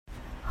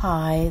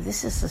Hi,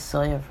 this is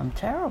Cecilia from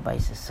Tarot by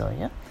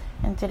Cecilia,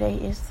 and today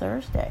is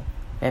Thursday,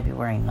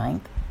 February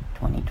 9th,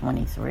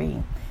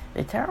 2023.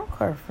 The tarot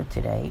card for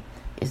today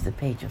is the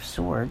Page of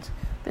Swords.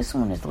 This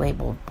one is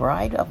labeled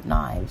Bride of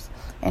Knives,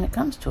 and it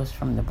comes to us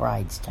from the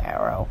Bride's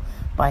Tarot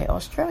by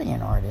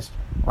Australian artist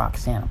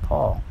Roxana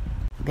Paul.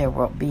 There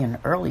will be an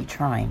early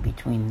trine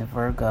between the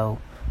Virgo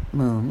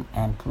moon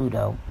and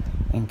Pluto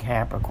in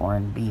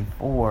Capricorn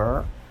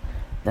before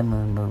the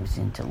moon moves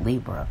into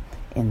Libra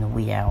in the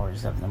wee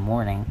hours of the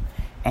morning.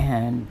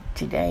 And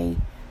today,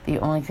 the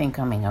only thing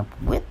coming up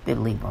with the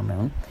Libra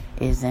moon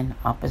is an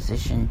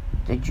opposition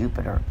to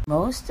Jupiter.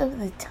 Most of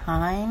the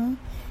time,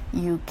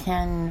 you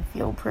can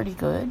feel pretty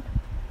good,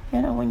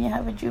 when you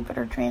have a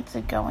Jupiter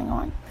transit going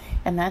on.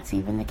 And that's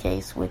even the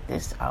case with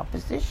this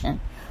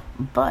opposition.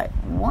 But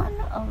one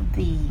of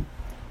the,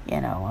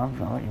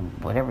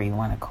 whatever you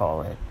want to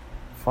call it,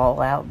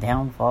 fallout,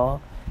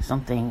 downfall,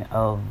 something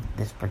of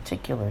this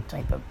particular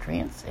type of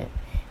transit,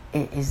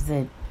 is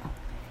that,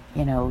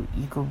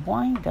 you could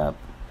wind up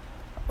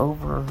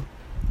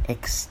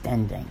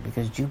overextending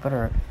because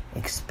Jupiter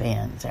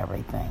expands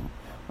everything,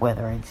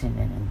 whether it's in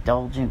an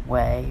indulgent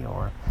way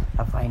or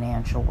a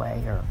financial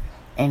way or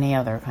any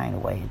other kind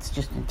of way. It's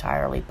just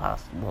entirely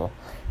possible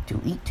to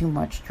eat too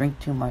much, drink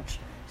too much,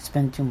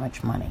 spend too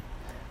much money.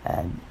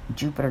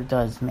 Jupiter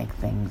does make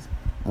things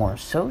more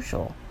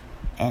social,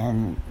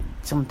 and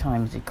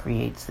sometimes it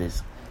creates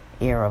this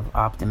air of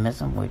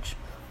optimism, which,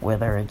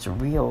 whether it's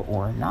real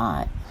or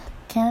not,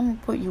 can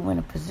put you in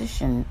a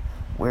position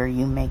where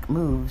you make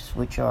moves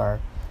which are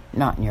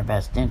not in your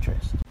best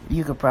interest.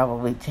 You could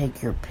probably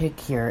take your pick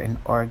here and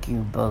argue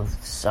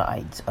both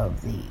sides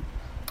of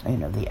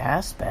the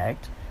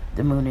aspect.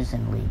 The moon is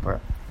in Libra,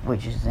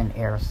 which is an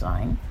air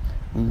sign,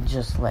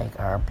 just like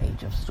our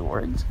Page of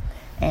Swords.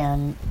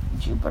 And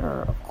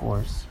Jupiter, of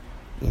course,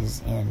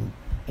 is in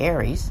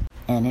Aries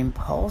and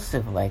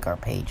impulsive like our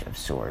Page of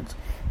Swords.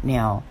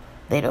 Now,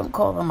 they don't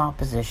call them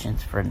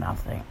oppositions for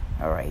nothing,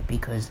 all right,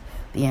 because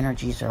the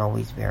energies are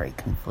always very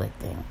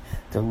conflicting.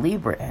 The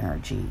Libra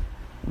energy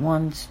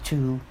wants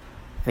to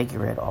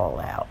figure it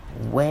all out,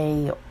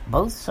 weigh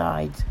both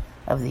sides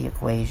of the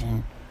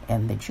equation,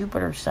 and the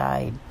Jupiter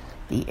side,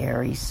 the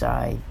Aries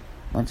side,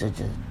 wants to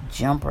just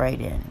jump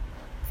right in,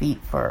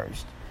 feet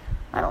first.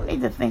 I don't need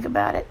to think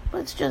about it.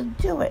 Let's just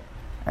do it,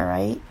 all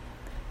right?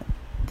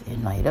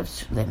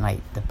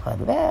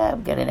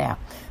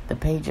 The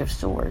Page of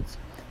Swords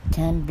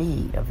can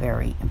be a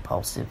very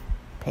impulsive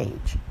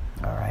page,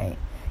 all right?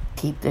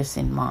 Keep this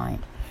in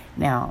mind.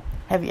 Now,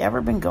 have you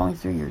ever been going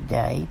through your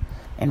day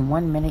and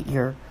 1 minute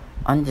you're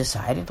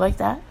undecided like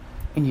that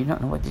and you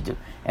don't know what to do,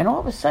 and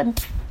all of a sudden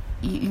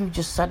you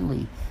just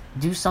suddenly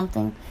do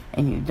something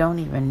and you don't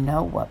even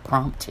know what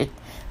prompted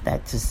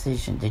that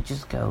decision to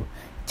just go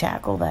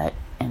tackle that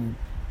and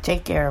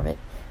take care of it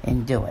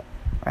and do it,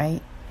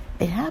 right?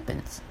 It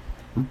happens,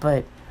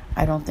 but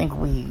I don't think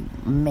we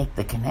make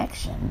the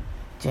connection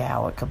to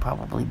how it could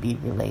probably be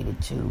related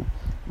to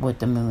what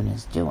the moon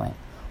is doing,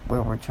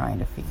 where we're trying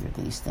to figure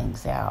these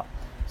things out.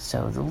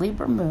 So the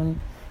Libra moon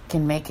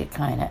can make it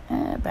kind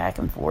of back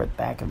and forth,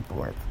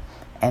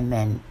 and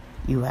then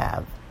you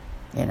have,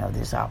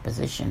 this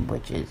opposition,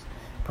 which is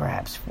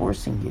perhaps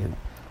forcing you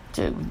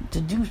to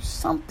do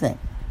something.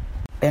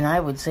 And I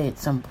would say at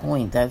some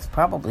point that's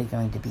probably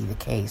going to be the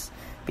case,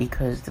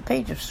 because the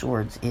Page of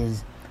Swords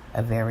is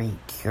a very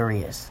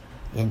curious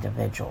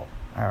individual,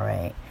 all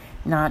right?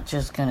 Not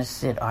just going to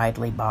sit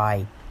idly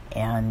by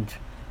and,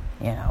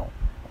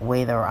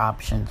 weigh their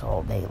options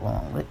all day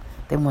long.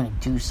 They want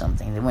to do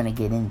something. They want to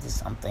get into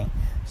something.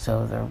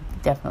 So they're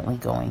definitely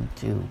going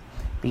to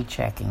be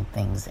checking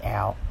things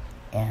out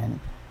and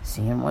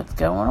seeing what's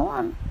going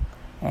on.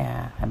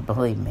 Yeah, and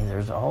believe me,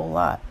 there's a whole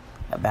lot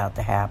about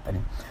to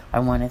happen. I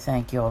want to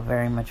thank you all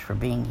very much for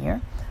being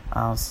here.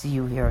 I'll see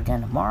you here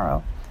again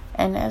tomorrow.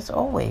 And as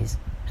always,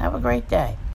 have a great day.